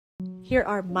Here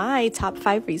are my top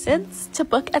 5 reasons to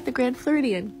book at the Grand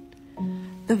Floridian.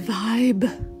 The vibe,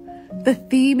 the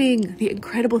theming, the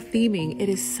incredible theming. It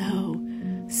is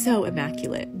so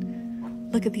immaculate.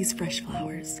 Look at these fresh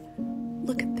flowers.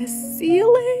 Look at this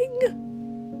ceiling.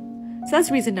 So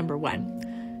that's reason number 1.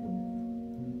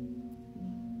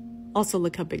 Also,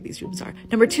 look how big these rooms are.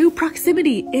 Number 2,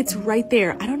 proximity. It's right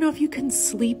there. I don't know if you can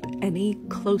sleep any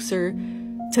closer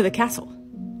to the castle.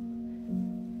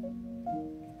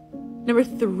 Number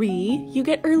 3, you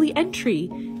get early entry.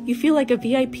 You feel like a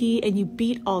VIP and you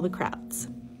beat all the crowds.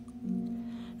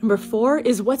 Number 4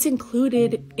 is what's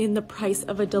included in the price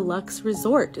of a deluxe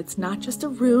resort. It's not just a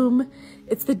room,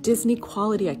 it's the Disney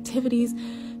quality activities,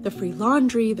 the free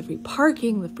laundry, the free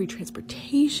parking, the free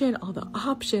transportation, all the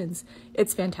options.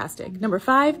 It's fantastic. Number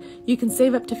 5, you can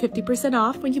save up to 50%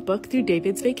 off when you book through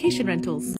David's Vacation Rentals.